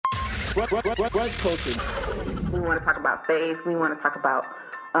Brunch culture. We want to talk about faith. We want to talk about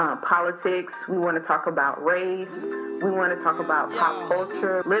politics. We want to talk about race. We want to talk about pop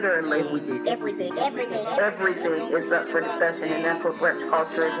culture. Literally, everything is up for discussion, and that's what brunch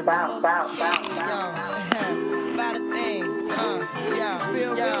culture is about. It's about a thing.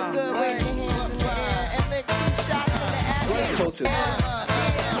 Feel real good. Wave your hands in the air and lick 2 shots in the air. Brunch culture.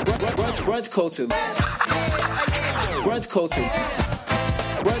 Brunch culture. Brunch culture.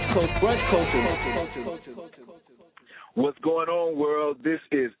 Brunch culture. What's going on, world? This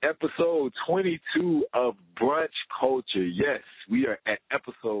is episode 22 of Brunch Culture. Yes, we are at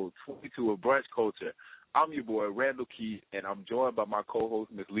episode 22 of Brunch Culture. I'm your boy, Randall Keith, and I'm joined by my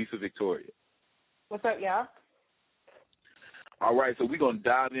co-host, Miss Lisa Victoria. What's up, y'all? All right, so we're going to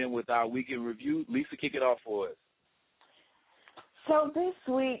dive in with our weekend review. Lisa, kick it off for us. So this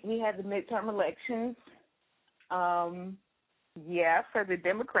week we had the midterm elections. For the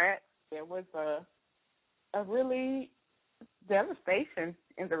Democrats, there was a really devastation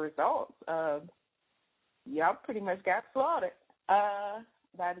in the results. Y'all pretty much got slaughtered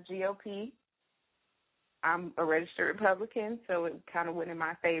by the GOP. I'm a registered Republican, so it kind of went in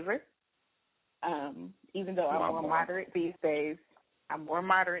my favor. Even though I'm more moderate these days, I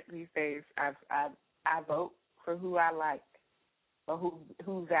vote for who I like or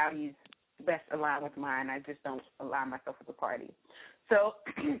who values best align with mine. I just don't align myself with the party. So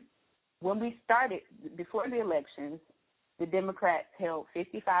when we started, before the elections, the Democrats held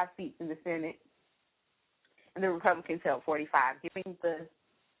 55 seats in the Senate, and the Republicans held 45, giving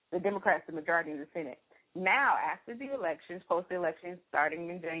the Democrats the majority in the Senate. Now, after the elections, post-elections, starting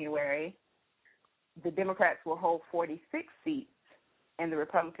in January, the Democrats will hold 46 seats, and the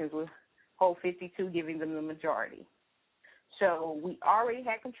Republicans will hold 52, giving them the majority. So we already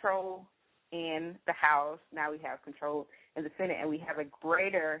had control in the House. Now we have control in the Senate, and we have a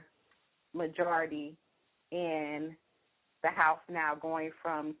greater majority in the House now, going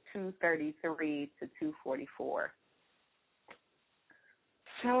from 233 to 244.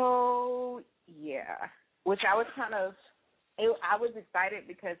 So, yeah, which I was I was excited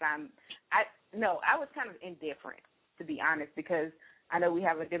because I was kind of indifferent, to be honest, because I know we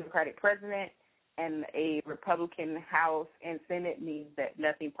have a Democratic president and a Republican House and Senate means that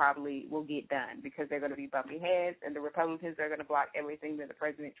nothing probably will get done because they're going to be bumping heads, and the Republicans are going to block everything that the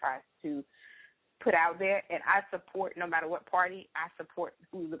president tries to put out there. And I support, no matter what party, I support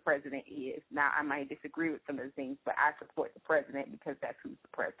who the president is. Now, I might disagree with some of the things, but I support the president because that's who's the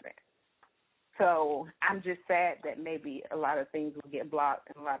president. So I'm just sad that maybe a lot of things will get blocked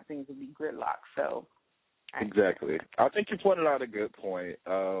and a lot of things will be gridlocked. So Exactly. I think you pointed out a good point.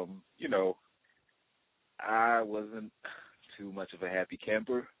 I wasn't too much of a happy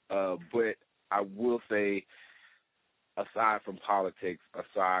camper, but I will say, aside from politics,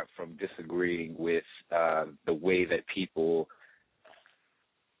 aside from disagreeing with the way that people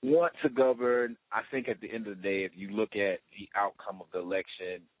want to govern, I think at the end of the day, if you look at the outcome of the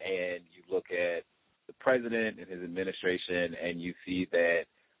election and you look at the president and his administration and you see that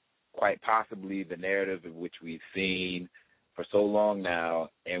quite possibly the narrative of which we've seen for so long now,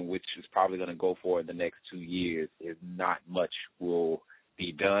 and which is probably going to go for in the next 2 years, is not much will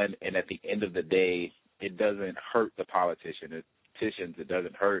be done. And at the end of the day, it doesn't hurt the politicians. It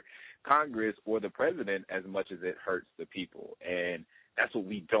doesn't hurt Congress or the president as much as it hurts the people. And that's what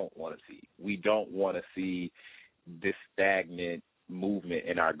we don't want to see. We don't want to see this stagnant movement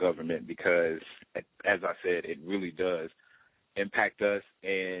in our government because, as I said, it really does impact us,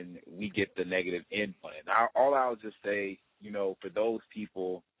 and we get the negative end on it. All I'll just say, for those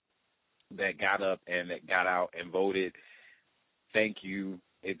people that got up and that got out and voted, thank you.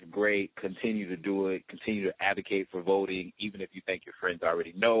 It's great. Continue to do it. Continue to advocate for voting, even if you think your friends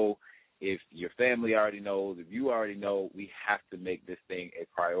already know, if your family already knows, if you already know. We have to make this thing a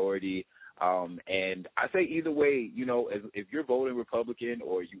priority. And I say either way, if you're voting Republican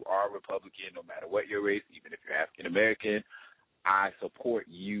or you are Republican, no matter what your race, even if you're African American, I support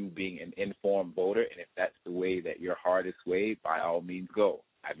you being an informed voter, and if that's the way that your heart is swayed, by all means go.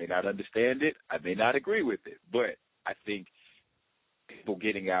 I may not understand it. I may not agree with it, but I think people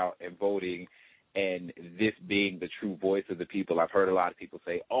getting out and voting and this being the true voice of the people. I've heard a lot of people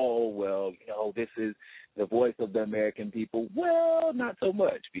say, oh, well, this is the voice of the American people. Well, not so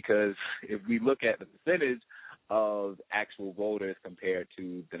much, because if we look at the percentage of actual voters compared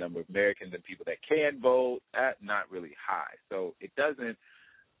to the number of Americans and people that can vote, that's not really high. So it doesn't,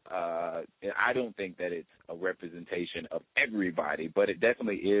 I don't think that it's a representation of everybody, but it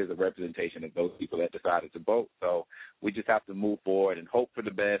definitely is a representation of those people that decided to vote. So we just have to move forward and hope for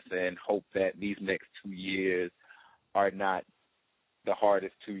the best and hope that these next 2 years are not the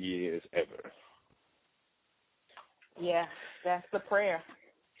hardest 2 years ever. Yeah, that's the prayer.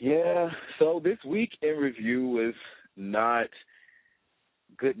 Yeah, so this week in review was not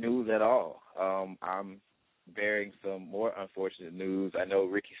good news at all. I'm bearing some more unfortunate news. I know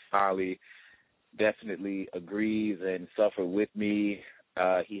Ricky Smiley definitely agrees and suffered with me.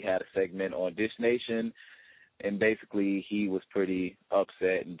 He had a segment on Dish Nation, and basically he was pretty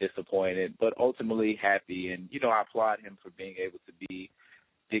upset and disappointed, but ultimately happy. And, I applaud him for being able to be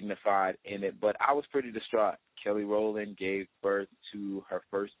dignified in it. But I was pretty distraught. Kelly Rowland gave birth to her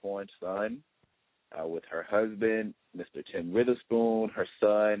firstborn son with her husband, Mr. Tim Witherspoon. Her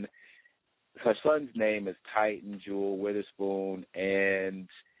son's name is Titan Jewel Witherspoon. And,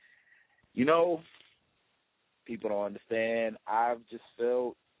 people don't understand. I've just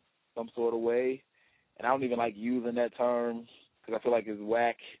felt some sort of way. And I don't even like using that term because I feel like it's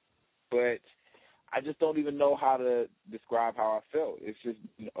whack. But I just don't even know how to describe how I felt. It's just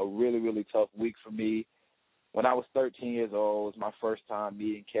been a really, really tough week for me. When I was 13 years old, it was my first time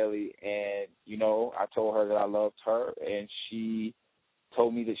meeting Kelly. And, I told her that I loved her. And she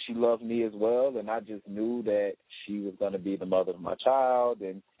told me that she loved me as well. And I just knew that she was going to be the mother of my child.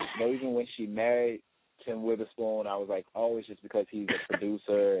 And, even when she married Tim Witherspoon, I was like, oh, it's just because he's a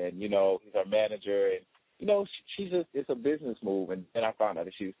producer and, he's our manager. And, she's just, it's a business move. And then I found out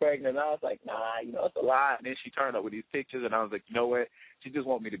that she was pregnant. And I was like, nah, it's a lie. And then she turned up with these pictures. And I was like, you know what? She just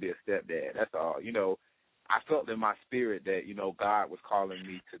wants me to be a stepdad. That's all. I felt in my spirit that, God was calling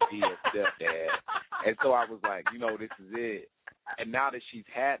me to be a stepdad. And so I was like, this is it. And now that she's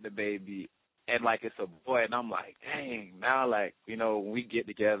had the baby and, it's a boy, and I'm like, dang, now, when we get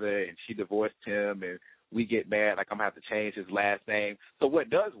together and she divorced him and we get married, I'm going to have to change his last name. So what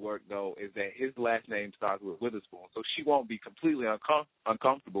does work, though, is that his last name starts with Witherspoon. So she won't be completely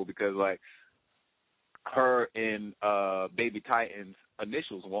uncomfortable because, her and baby Titan's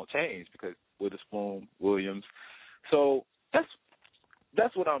initials won't change because Witherspoon, Williams. So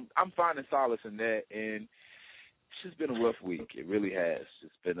that's what I'm finding solace in that. And it's just been a rough week. It really has.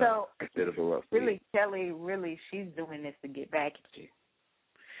 It's been a bit of a rough week. Kelly, she's doing this to get back at you.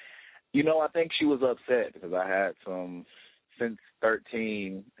 I think she was upset because I had since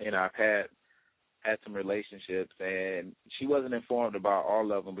 13, I've had some relationships, and she wasn't informed about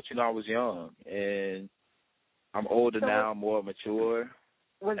all of them. But, I was young, and I'm older now, more mature.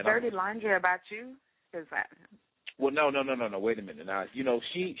 Was Dirty Laundry about you? Well, no. Wait a minute. Now,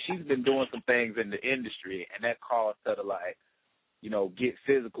 she's been doing some things in the industry, and that caused her to, get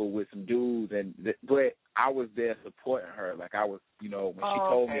physical with some dudes. But I was there supporting her. I was, when she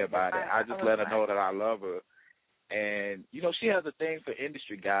told me about it, I just let her know that I love her. And, she has a thing for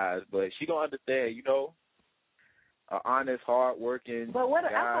industry guys, but she don't understand, an honest, hard-working But what? guy.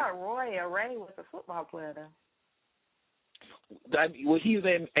 I thought Roy Ray was a football player, though. Well, he's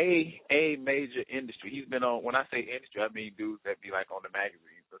in a major industry. He's been on, when I say industry, I mean dudes that be on the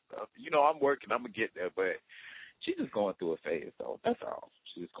magazines and stuff. I'm working. I'm going to get there, but she's just going through a phase, though. That's all.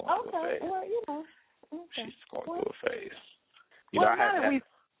 She's just going through a phase. Well, okay. She's going through a phase.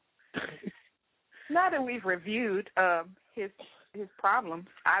 Now that we've reviewed his problems,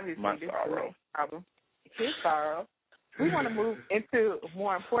 obviously this is the main problem, his sorrow, we want to move into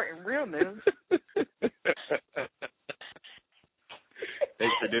more important real news.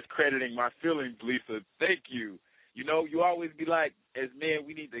 Thanks for discrediting my feelings, Lisa. Thank you. You always be like, as men,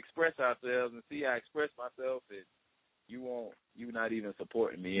 we need to express ourselves, and see I express myself, and you're not even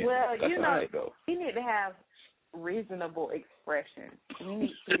supporting me. Well, That's you need to have reasonable expression. You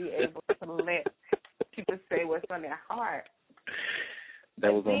need to be able to let people say what's on their heart.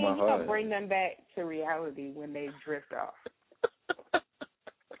 That was on my heart. You bring them back to reality when they drift off.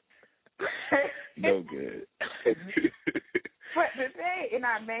 No good. But today, in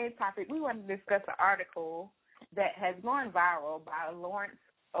our main topic, we want to discuss an article that has gone viral by Lawrence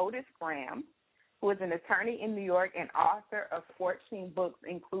Otis Graham, who is an attorney in New York and author of 14 books,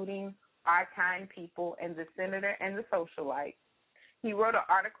 including Our Kind People and The Senator and the Socialite. He wrote an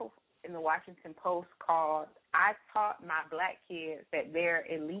article in the Washington Post called, I Taught My Black Kids That Their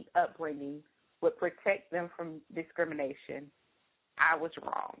Elite Upbringing Would Protect Them from Discrimination. I Was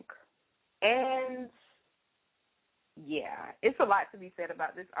Wrong. And yeah, it's a lot to be said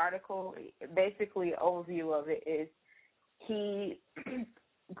about this article. Basically, an overview of it is he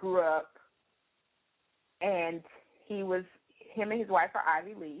grew up, and him and his wife are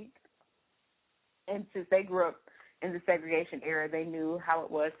Ivy League. And since they grew up in the segregation era, they knew how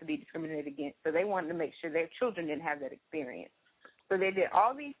it was to be discriminated against. So they wanted to make sure their children didn't have that experience. So they did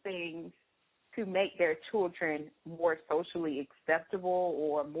all these things to make their children more socially acceptable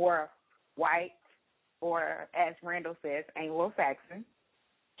or more white. or as Randall says, Anglo-Saxon,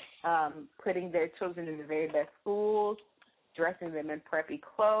 putting their children in the very best schools, dressing them in preppy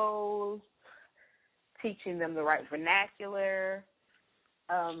clothes, teaching them the right vernacular,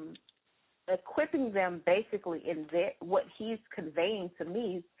 equipping them basically in what he's conveying to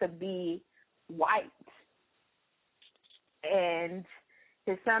me to be white. And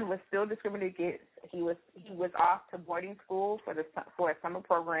his son was still discriminated against. He was off to boarding school for a summer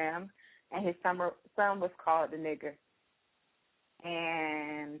program, and his son was called the nigger.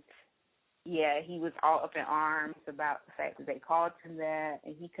 And yeah, he was all up in arms about the fact that they called him that,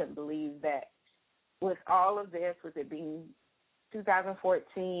 and he couldn't believe that with all of this, with it being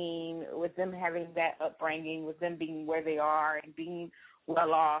 2014, with them having that upbringing, with them being where they are and being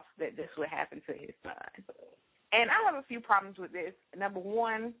well off, that this would happen to his son. And I have a few problems with this. Number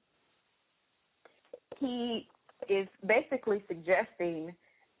one, he is basically suggesting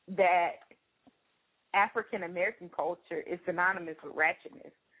that African American culture is synonymous with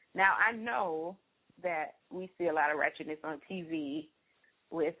ratchetness. Now, I know that we see a lot of ratchetness on TV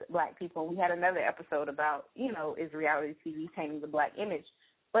with black people. We had another episode about, is reality TV tainting the black image?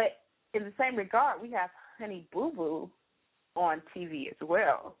 But in the same regard, we have Honey Boo Boo on TV as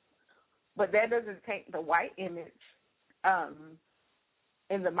well. But that doesn't taint the white image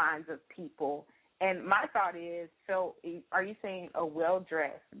in the minds of people. And my thought is, so are you saying a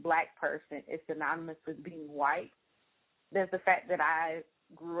well-dressed black person is synonymous with being white? Does the fact that I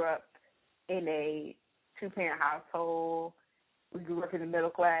grew up in a two-parent household, we grew up in the middle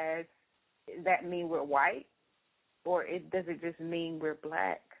class, does that mean we're white? Or does it just mean we're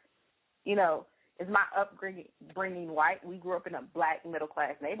black? Is my upbringing white? We grew up in a black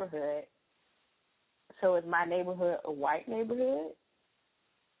middle-class neighborhood. So is my neighborhood a white neighborhood?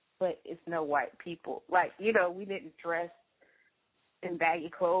 But it's no white people. We didn't dress in baggy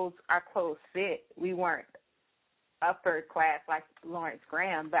clothes. Our clothes fit. We weren't upper class like Lawrence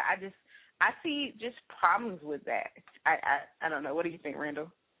Graham. But I see just problems with that. I don't know. What do you think,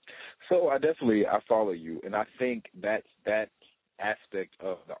 Randall? So I follow you, and I think that aspect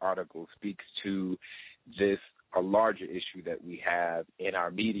of the article speaks to a larger issue that we have in our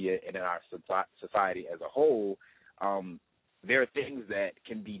media and in our society as a whole. There are things that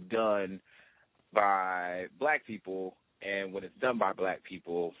can be done by black people, and when it's done by black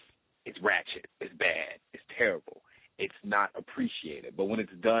people, it's ratchet, it's bad, it's terrible, it's not appreciated. But when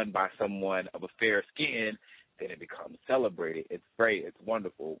it's done by someone of a fair skin, then it becomes celebrated. It's great, it's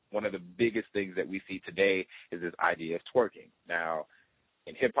wonderful. One of the biggest things that we see today is this idea of twerking. Now,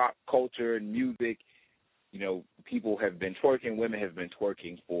 in hip-hop culture and music, people have been twerking, women have been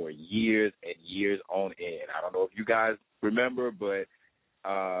twerking for years and years on end. I don't know if you guys remember, but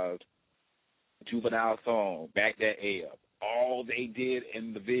Juvenile song, Back That A Up, all they did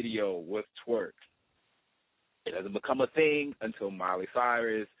in the video was twerk. It doesn't become a thing until Miley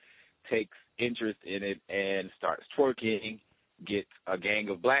Cyrus takes interest in it and starts twerking, gets a gang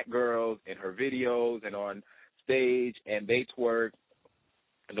of black girls in her videos and on stage, and they twerk.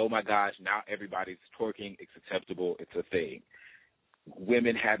 And oh my gosh, now everybody's twerking. It's acceptable. It's a thing.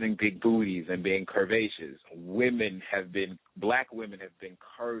 Women having big booties and being curvaceous. Black women have been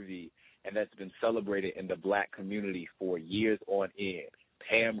curvy, and that's been celebrated in the black community for years on end.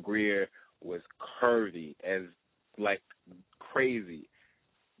 Pam Grier was curvy as crazy.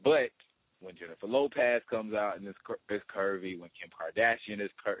 But when Jennifer Lopez comes out and is curvy, when Kim Kardashian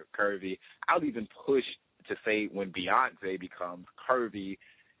is curvy, I'll even push to say when Beyonce becomes curvy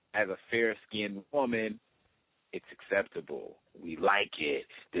as a fair-skinned woman, it's acceptable. We like it.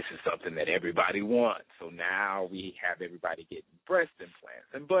 This is something that everybody wants. So now we have everybody getting breast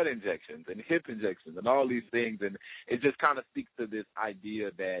implants and butt injections and hip injections and all these things. And it just kind of speaks to this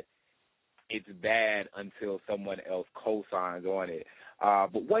idea that it's bad until someone else co-signs on it.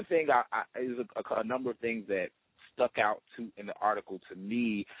 But one thing, is a number of things that stuck out in the article to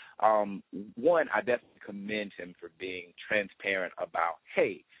me. One, I definitely commend him for being transparent about,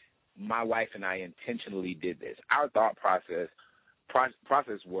 hey, my wife and I intentionally did this. Our thought process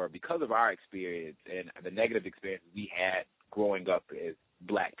were, because of our experience and the negative experiences we had growing up as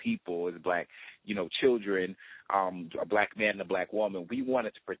black people, as black, children, a black man and a black woman, we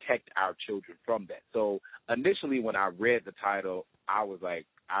wanted to protect our children from that. So initially when I read the title, I was like,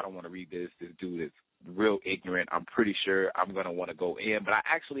 I don't want to read this. This dude is real ignorant. I'm pretty sure I'm going to want to go in. But I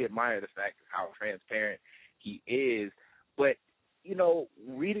actually admire the fact of how transparent he is. But,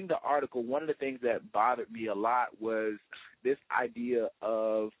 reading the article, one of the things that bothered me a lot was this idea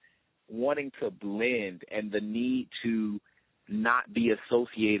of wanting to blend and the need to not be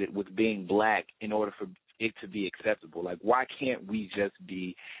associated with being black in order it to be acceptable? Like, why can't we just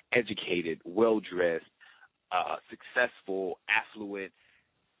be educated, well-dressed, successful, affluent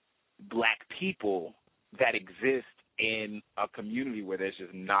black people that exist in a community where there's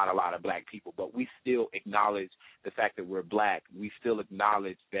just not a lot of black people, but we still acknowledge the fact that we're black. We still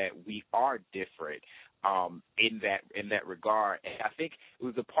acknowledge that we are different in that regard. And I think it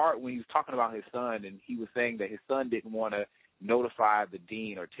was the part when he was talking about his son, and he was saying that his son didn't want to notify the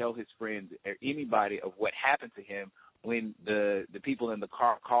dean or tell his friends or anybody of what happened to him when the people in the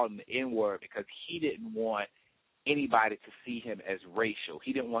car called him the N-word, because he didn't want anybody to see him as racial.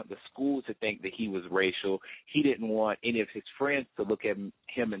 He didn't want the school to think that he was racial. He didn't want any of his friends to look at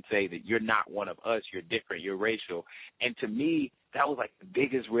him and say that you're not one of us, you're different, you're racial. And to me, that was like the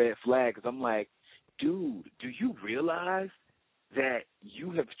biggest red flag, because I'm like, dude, do you realize that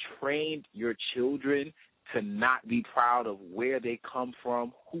you have trained your children to not be proud of where they come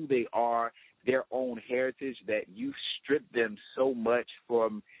from, who they are, their own heritage, that you strip them so much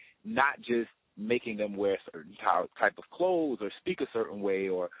from not just making them wear a certain type of clothes or speak a certain way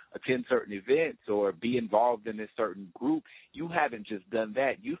or attend certain events or be involved in a certain group. You haven't just done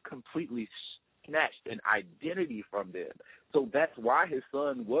that. You've completely snatched an identity from them. So that's why his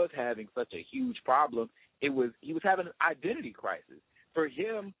son was having such a huge problem. He was having an identity crisis. For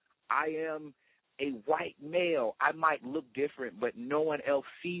him, I am a white male. I might look different, but no one else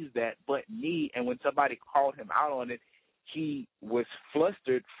sees that but me. And when somebody called him out on it, he was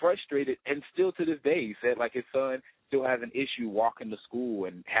flustered, frustrated, and still to this day, he said like his son still has an issue walking to school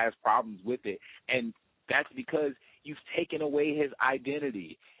and has problems with it. And that's because you've taken away his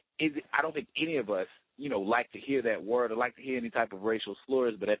identity. I don't think any of us, like to hear that word or like to hear any type of racial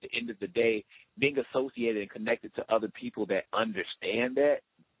slurs, but at the end of the day, being associated and connected to other people that understand that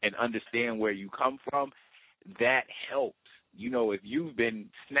and understand where you come from, that helps. If you've been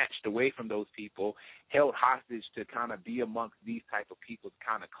snatched away from those people, held hostage to kind of be amongst these type of people to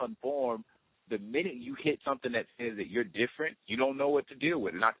kind of conform, the minute you hit something that says that you're different, you don't know what to deal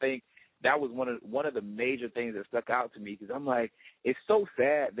with. And I think that was one of the major things that stuck out to me, because I'm like, it's so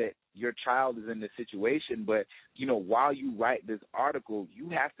sad that your child is in this situation, but, while you write this article, you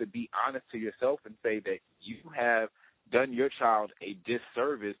have to be honest to yourself and say that you have done your child a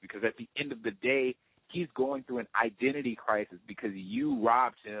disservice, because at the end of the day, he's going through an identity crisis because you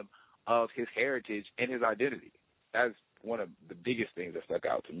robbed him of his heritage and his identity. That's one of the biggest things that stuck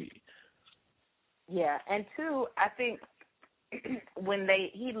out to me. Yeah, and two, I think when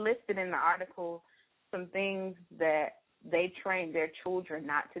he listed in the article some things that they trained their children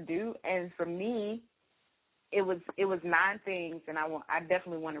not to do, and for me, it was 9 things, and I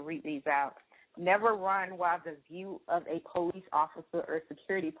definitely want to read these out. Never run while the view of a police officer or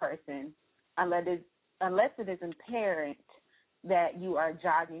security person, unless it is apparent that you are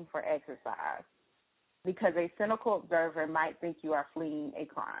jogging for exercise, because a cynical observer might think you are fleeing a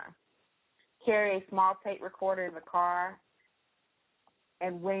crime. Carry a small tape recorder in the car,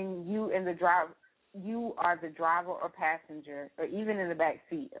 and when you are the driver or passenger, or even in the back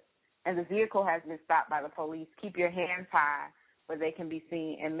seat, and the vehicle has been stopped by the police, keep your hands high where they can be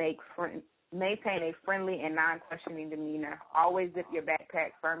seen, and maintain a friendly and non-questioning demeanor. Always zip your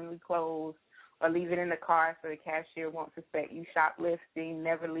backpack firmly closed, or leave it in the car so the cashier won't suspect you shoplifting.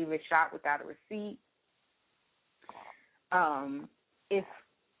 Never leave a shop without a receipt.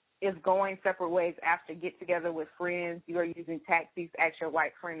 If going separate ways after get-together with friends, you are using taxis, ask your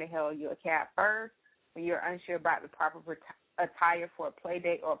white friend to hail you a cab first. When you're unsure about the proper attire for a play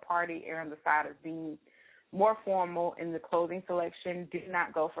date or a party, err on the side of being more formal in the clothing selection. Do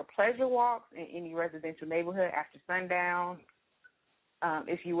not go for pleasure walks in any residential neighborhood after sundown.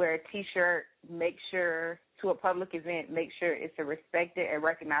 If you wear a T-shirt, make sure to a public event, make sure it's a respected and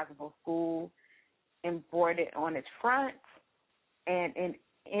recognizable school embroidered on its front. And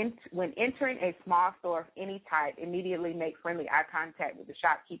when entering a small store of any type, immediately make friendly eye contact with the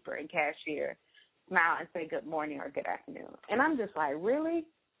shopkeeper and cashier. Smile and say good morning or good afternoon. And I'm just like, really?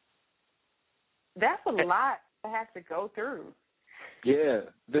 That's a lot to have to go through. Yeah.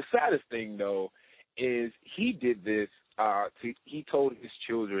 The saddest thing, though, is he did this. He told his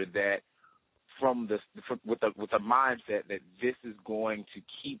children that with a mindset that this is going to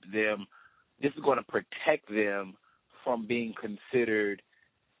keep them, this is going to protect them from being considered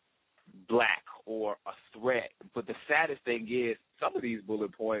black or a threat. But the saddest thing is, some of these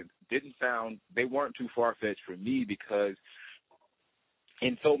bullet points they weren't too far-fetched for me, because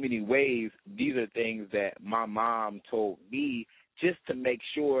in so many ways, these are things that my mom told me just to make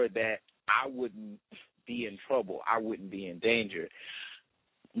sure that I wouldn't be in trouble, I wouldn't be in danger.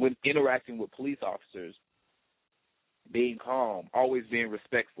 When interacting with police officers, being calm, always being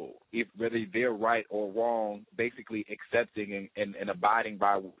respectful, if whether they're right or wrong, basically accepting and abiding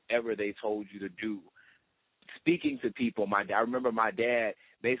by whatever they told you to do. Speaking to people, I remember my dad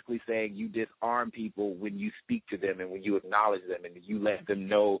basically saying you disarm people when you speak to them and when you acknowledge them and you let them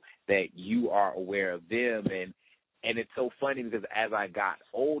know that you are aware of them. And it's so funny because as I got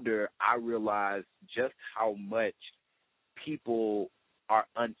older, I realized just how much people are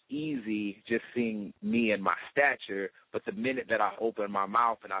uneasy just seeing me and my stature, but the minute that I open my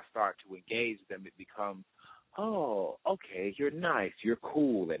mouth and I start to engage them, it becomes, oh, okay, you're nice, you're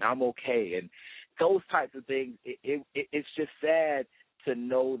cool, and I'm okay. And those types of things, it's just sad to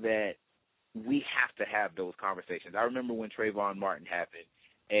know that we have to have those conversations. I remember when Trayvon Martin happened,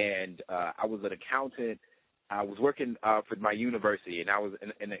 and I was an accountant. I was working for my university, and I was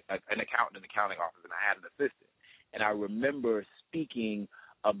an accountant in the accounting office, and I had an assistant. And I remember speaking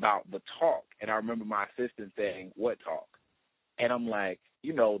about the talk, and I remember my assistant saying, what talk? And I'm like,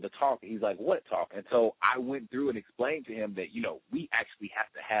 the talk. He's like, what talk? And so I went through and explained to him that, we actually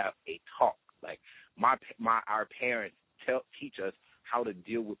have to have a talk. Like our parents teach us how to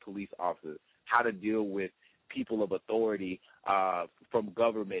deal with police officers, how to deal with people of authority from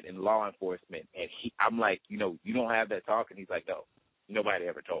government and law enforcement. And I'm like, you don't have that talk? And he's like, no, nobody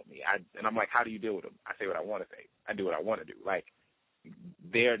ever told me. And I'm like, how do you deal with them? I say what I want to say. I do what I want to do. Like,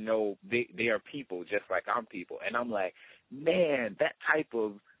 they are people just like I'm people. And I'm like, man, that type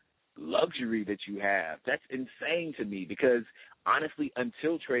of luxury that you have, that's insane to me, because honestly,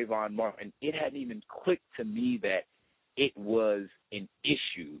 until Trayvon Martin, it hadn't even clicked to me that it was an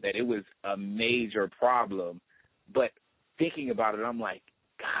issue, that it was a major problem. But thinking about it, I'm like,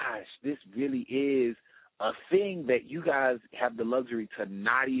 gosh, this really is a thing that you guys have the luxury to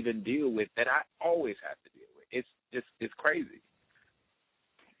not even deal with, that I always have to deal with. It's crazy.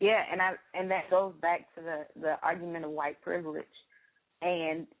 Yeah, and that goes back to the argument of white privilege.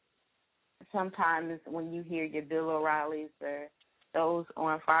 And sometimes when you hear your Bill O'Reillys or those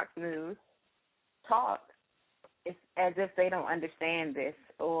on Fox News talk, it's as if they don't understand this,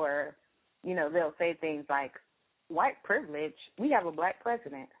 or, they'll say things like, white privilege, we have a black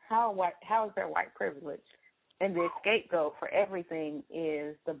president. How is there white privilege? And the scapegoat for everything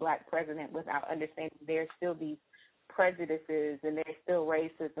is the black president, without understanding there's still these prejudices and there's still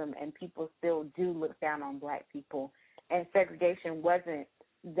racism, and people still do look down on black people. And segregation wasn't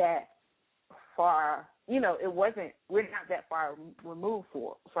that far, we're not that far removed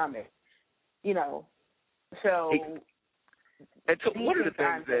from it, So, and so one of the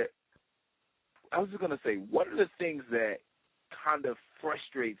things that I was just going to say, one of the things that kind of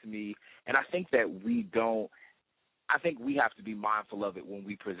frustrates me, and I think that I think we have to be mindful of it when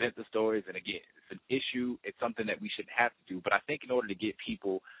we present the stories. And again, it's an issue. It's something that we shouldn't have to do. But I think in order to get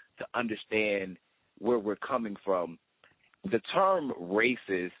people to understand where we're coming from, the term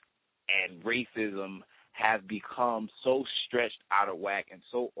racist and racism have become so stretched out of whack and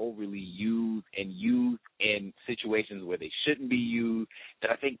so overly used in situations where they shouldn't be used, that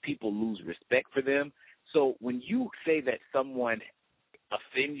I think people lose respect for them. So when you say that someone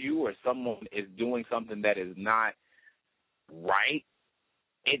offends you or someone is doing something that is not right,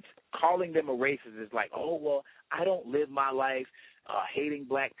 it's calling them a racist. It's like, oh, well, I don't live my life hating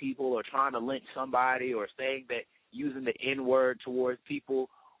black people or trying to lynch somebody or saying that, using the N-word towards people.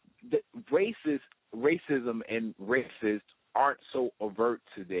 The racism and racists aren't so overt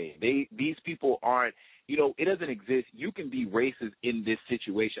today. These people aren't, it doesn't exist. You can be racist in this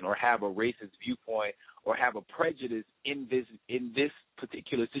situation or have a racist viewpoint or have a prejudice in this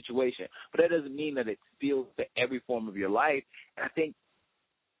particular situation, but that doesn't mean that it spills to every form of your life. And I think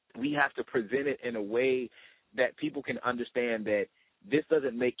we have to present it in a way that people can understand that this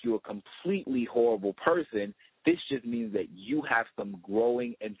doesn't make you a completely horrible person. This just means that you have some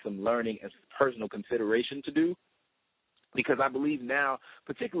growing and some learning and some personal consideration to do. Because I believe now,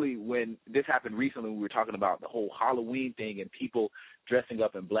 particularly when this happened recently, we were talking about the whole Halloween thing and people dressing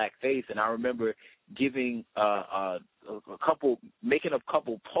up in blackface. And I remember giving making a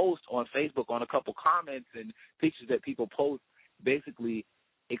couple posts on Facebook on a couple comments and pictures that people post, basically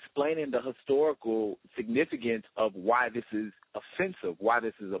explaining the historical significance of why this is offensive, why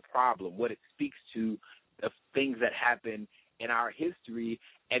this is a problem, what it speaks to, the things that happen in our history,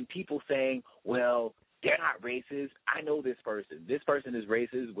 and people saying, well, they're not racist. I know this person. This person is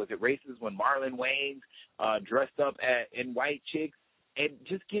racist. Was it racist when Marlon Wayans dressed up in white chicks? And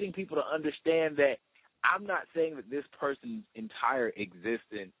just getting people to understand that I'm not saying that this person's entire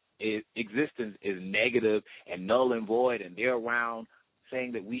existence is negative and null and void, and they're around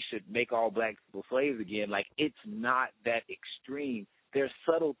saying that we should make all black people slaves again. Like, it's not that extreme. There are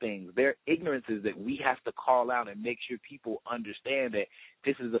subtle things. There are ignorances that we have to call out and make sure people understand that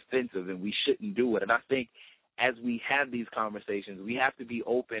this is offensive and we shouldn't do it. And I think as we have these conversations, we have to be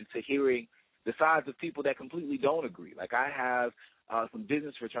open to hearing the sides of people that completely don't agree. Like I have some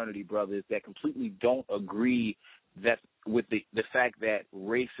business fraternity brothers that completely don't agree that with the fact that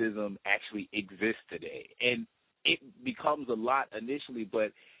racism actually exists today. And it becomes a lot initially,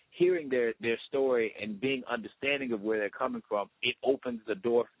 but hearing their story and being understanding of where they're coming from, it opens the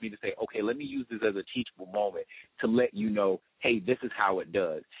door for me to say, okay, let me use this as a teachable moment to let you know, hey, this is how it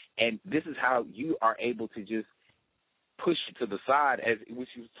does. And this is how you are able to just push it to the side, as which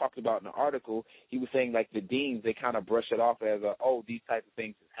he was talked about in the article. He was saying, like, the deans, they kind of brush it off as these types of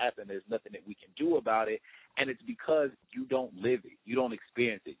things have happened. There's nothing that we can do about it. And it's because you don't live it. You don't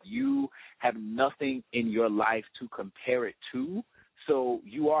experience it. You have nothing in your life to compare it to. So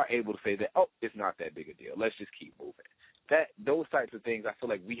you are able to say that, it's not that big a deal. Let's just keep moving. Those types of things I feel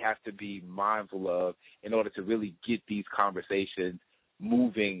like we have to be mindful of in order to really get these conversations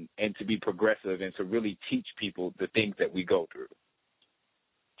moving and to be progressive and to really teach people the things that we go through.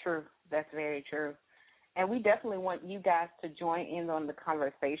 True. That's very true. And we definitely want you guys to join in on the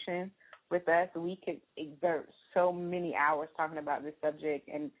conversation with us. We could exert so many hours talking about this subject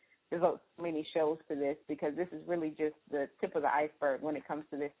and devote so many shows to this, because this is really just the tip of the iceberg when it comes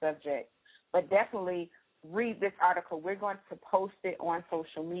to this subject. But definitely read this article. We're going to post it on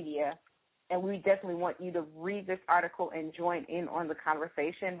social media, and we definitely want you to read this article and join in on the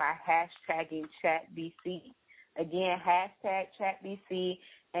conversation by hashtagging ChatBC. Again, hashtag ChatBC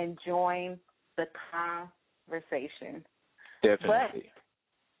and join the conversation. Definitely.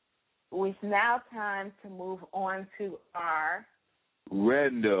 But it's now time to move on to our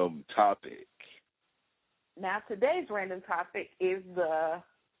random topic. Now, today's random topic is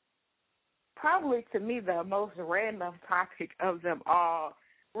probably to me the most random topic of them all.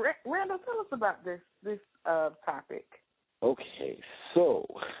 Randall, tell us about this topic. Okay, so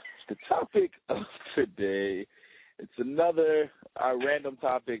the topic of today, it's another random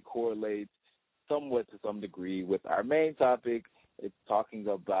topic, correlates somewhat to some degree with our main topic. It's talking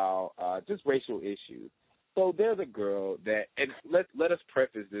about just racial issues. So there's a girl that, and let us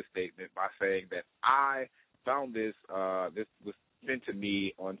preface this statement by saying that I found this was sent to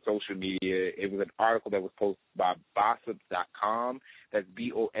me on social media. It was an article that was posted by Bossip.com. That's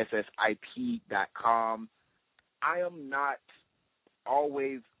BOSSIP.com. I am not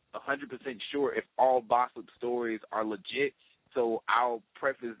always 100% sure if all Bossip stories are legit, so I'll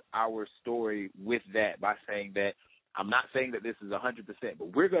preface our story with that by saying that I'm not saying that this is 100%,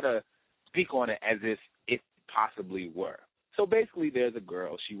 but we're going to speak on it as if it possibly were. So basically there's a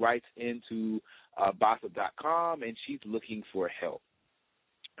girl. She writes into Bossip.com, and she's looking for help.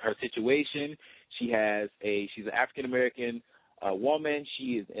 Her situation, she's an African-American woman.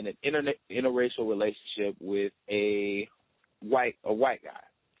 She is in an interracial relationship with a white guy.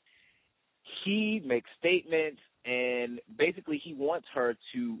 He makes statements, and basically he wants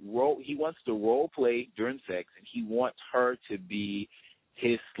to role play during sex, and he wants her to be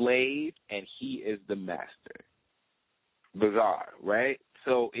his slave, and he is the master. Bizarre, right?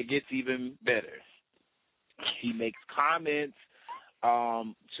 So it gets even better. He makes comments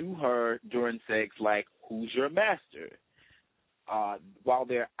to her during sex like, "Who's your master?" While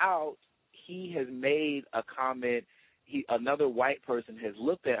they're out, he has made a comment. Another white person has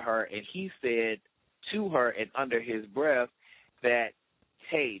looked at her, and he said to her and under his breath that,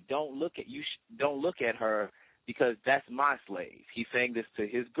 "Hey, don't look at her because that's my slave." He's saying this to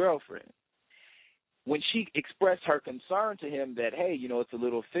his girlfriend. When she expressed her concern to him that, hey, it's a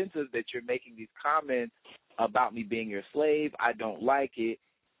little offensive that you're making these comments about me being your slave, I don't like it,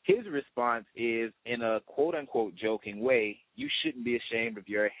 his response is, in a quote-unquote joking way, "You shouldn't be ashamed of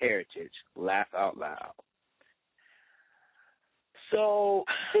your heritage. Laugh out loud." So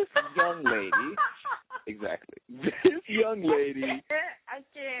this young lady, exactly, this young lady I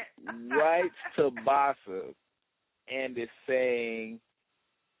can't. writes to Bossip and is saying,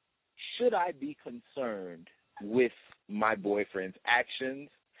 should I be concerned with my boyfriend's actions?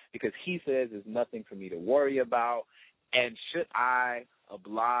 Because he says there's nothing for me to worry about. And should I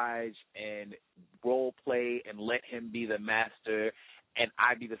oblige and role play and let him be the master and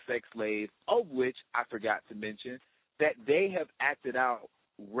I be the sex slave, of which I forgot to mention that they have acted out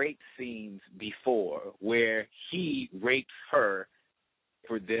rape scenes before where he rapes her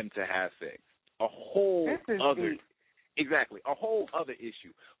for them to have sex. A whole other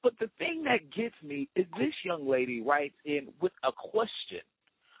issue. But the thing that gets me is this young lady writes in with a question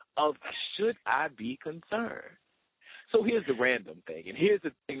of, should I be concerned? So here's the random thing, and here's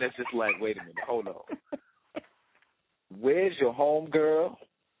the thing that's just like, wait a minute, hold on. Where's your homegirl?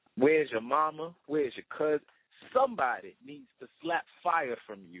 Where's your mama? Where's your cousin? Somebody needs to slap fire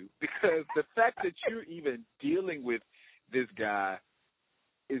from you, because the fact that you're even dealing with this guy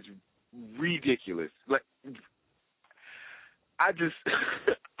is ridiculous. Like, I just,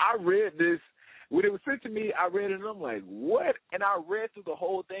 I read this. When it was sent to me, I read it and I'm like, what? And I read through the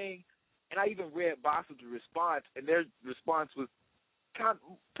whole thing, and I even read Boss's response, and their response was kind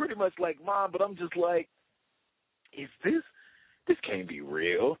of pretty much like mine, but I'm just like, is this can't be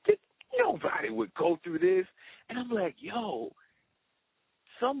real. Nobody would go through this. And I'm like, yo,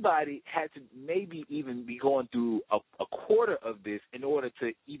 somebody had to maybe even be going through a quarter of this in order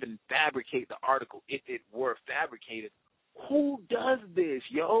to even fabricate the article, if it were fabricated. Who does this,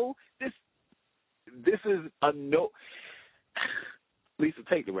 yo? This is a no. Lisa,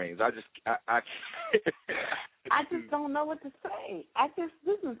 take the reins. I just don't know what to say.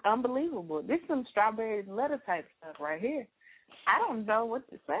 This is unbelievable. This is some strawberry letter type stuff right here. I don't know what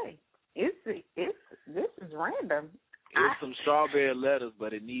to say. This is random. It's some strawberry letters,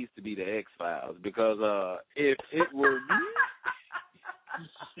 but it needs to be the X-Files, because if it were me,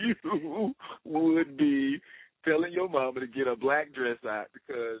 you would be telling your mama to get a black dress out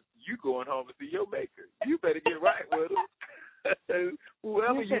because you going home to see your maker. You better get right with her.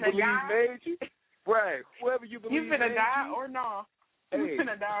 Whoever you believe made you. Right. Whoever you believe made you. You finna die or no? Hey, you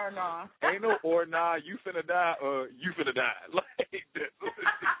finna die or no? Ain't no or nah, you finna die or you finna die. Like,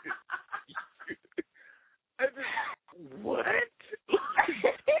 what?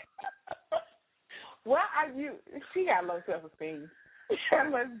 What are you? She got low self-esteem.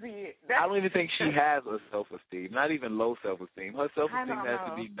 That must be it. I don't even think she has a self-esteem. Not even low self-esteem. Her self-esteem has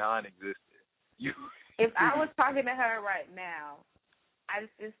to be non-existent. If I was talking to her right now, I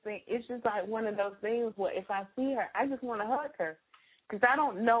just think it's just like one of those things where if I see her, I just want to hug her, because I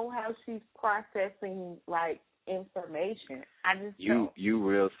don't know how she's processing like information. I just don't. You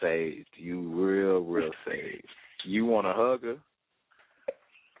real saved. You real saved. You want to hug her?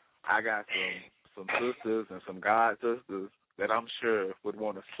 I got some sisters and some god sisters that I'm sure would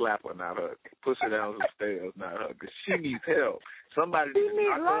want to slap her, not hug. Push her down some stairs, not hug. Because she needs help. Somebody needs to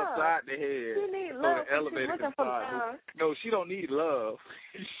knock her upside the head so the elevator can start. No, she don't need love.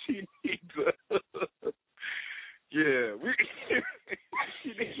 She needs yeah. She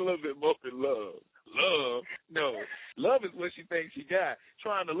needs a little bit more than love. Love? No. Love is what she thinks she got.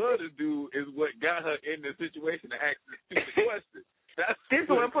 Trying to love this dude is what got her in the situation to ask this stupid question. This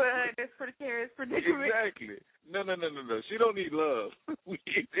what put her in this precarious predicament. Exactly. No. She don't need love.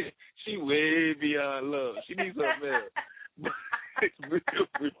 She way beyond love. She needs something else. But it's real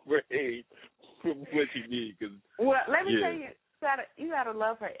refrain from what she needs. Well, let me tell you, you gotta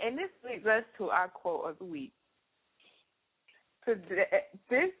love her. And this leads us to our quote of the week.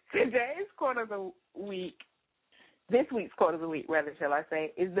 Today's quote of the week, this week's quote of the week, rather, shall I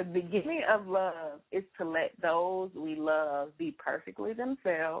say, is the beginning of love is to let those we love be perfectly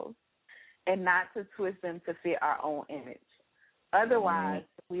themselves and not to twist them to fit our own image. Otherwise,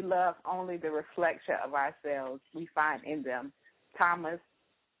 we love only the reflection of ourselves we find in them. Thomas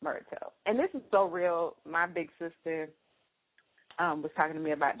Mertel. And this is so real. My big sister was talking to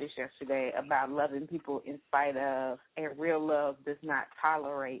me about this yesterday, about loving people in spite of, and real love does not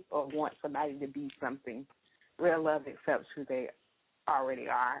tolerate or want somebody to be something. Real love accepts who they already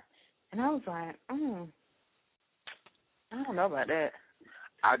are. And I was like, I don't know about that.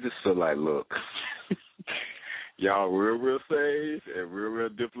 I just feel like, look, y'all real safe and real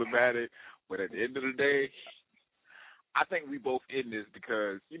diplomatic, but at the end of the day, I think we both in this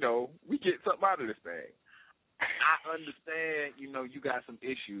because, we get something out of this thing. I understand, you got some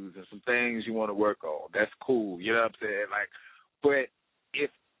issues and some things you want to work on. That's cool. You know what I'm saying? Like, but if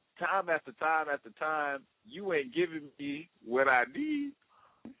time after time after time you ain't giving me what I need,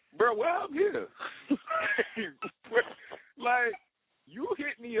 bro, well, I'm here. Like, you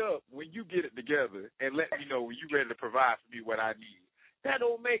hit me up when you get it together and let me know when you're ready to provide for me what I need. That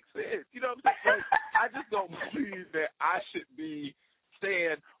don't make sense. You know what I'm saying? Like, I just don't believe that I should be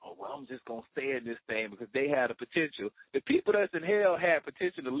saying, oh, well, I'm just going to stay in this thing because they had a potential. The people that's in hell had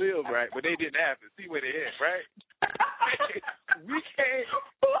potential to live right, but they didn't have to. See where they at, right? We can't.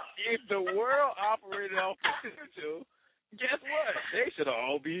 If the world operated on potential, guess what? They should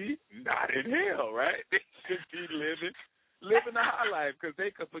all be not in hell, right? They should be living a high life because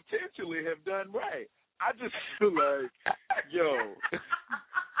they could potentially have done right. I just feel like, yo,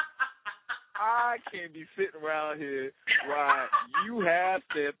 I can't be sitting around here while you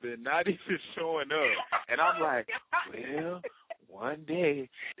half-stepping, not even showing up. And I'm like, well, one day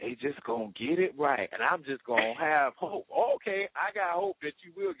they just going to get it right. And I'm just going to have hope. Okay, I got hope that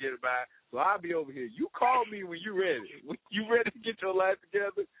you will get it right, So I'll be over here. You call me when you're ready. When you ready to get your life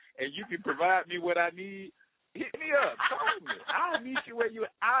together and you can provide me what I need, hit me up. Call me. I'll meet you where you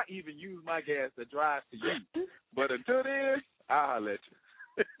at. I'll even use my gas to drive to you. But until then, I'll let you.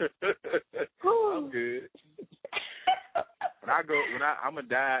 I'm good. I'm going to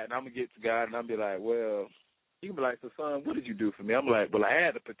die and I'm going to get to God and I'm be like, well, he can be like, so son, what did you do for me? I'm like, well, I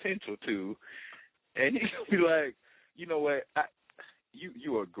had the potential to. And he can be like, you know what?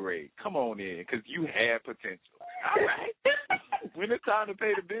 You are great. Come on in, because you had potential. All right. When it's time to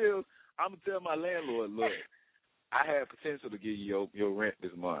pay the bills, I'm going to tell my landlord, look, I had potential to give you your rent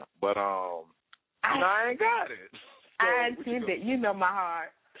this month, but I ain't got it. So I intend it. You know my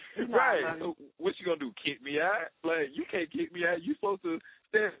heart. You know right. So what you going to do, kick me out? Like, you can't kick me out. You supposed to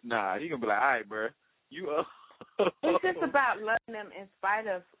stand. Nah, he going to be like, all right, bro. It's just about loving them in spite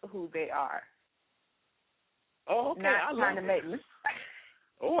of who they are. Oh, okay. Not trying to make me.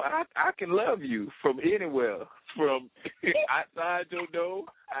 Oh, I can love you from anywhere, from outside your door,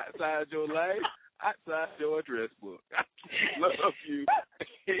 outside your life, outside your address book. I can love you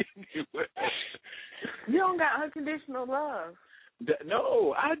anywhere. You don't got unconditional love.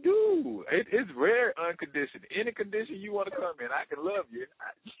 No, I do. It's rare unconditional. Any condition you want to come in, I can love you.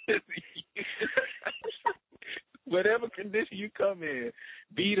 Whatever condition you come in,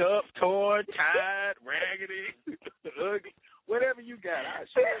 beat up, torn, tired, raggedy, ugly, whatever you got, I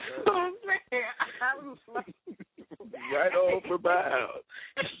share. Oh, man. I was like... Right over my house.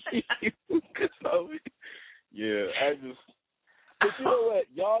 Yeah, but you know what?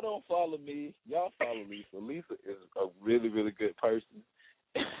 Y'all don't follow me. Y'all follow Lisa. Lisa is a really, really good person.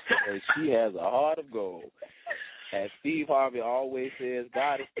 And she has a heart of gold. As Steve Harvey always says,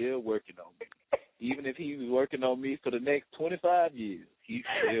 God is still working on me. Even if he was working on me for the next 25 years, he's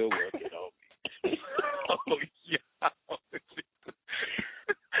still working on me. Oh, yeah.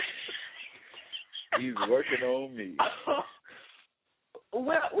 He's working on me.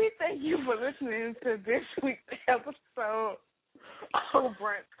 Well, we thank you for listening to this week's episode of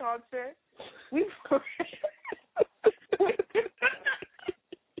Brunch Culture. We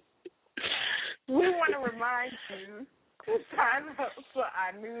want to remind you to sign up for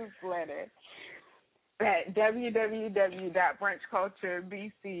our newsletter at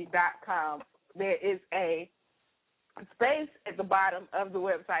www.brunchculturebc.com. There is a space at the bottom of the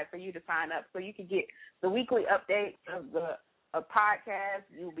website for you to sign up so you can get the weekly updates of the podcast.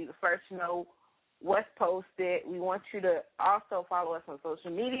 You'll be the first to know what's posted. We want you to also follow us on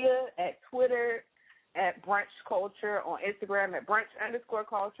social media at Twitter at Brunch Culture, on Instagram at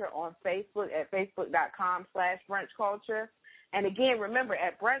Brunch_Culture, on Facebook at Facebook.com/Brunch Culture. And again, remember,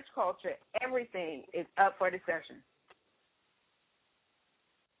 at Brunch Culture, everything is up for discussion.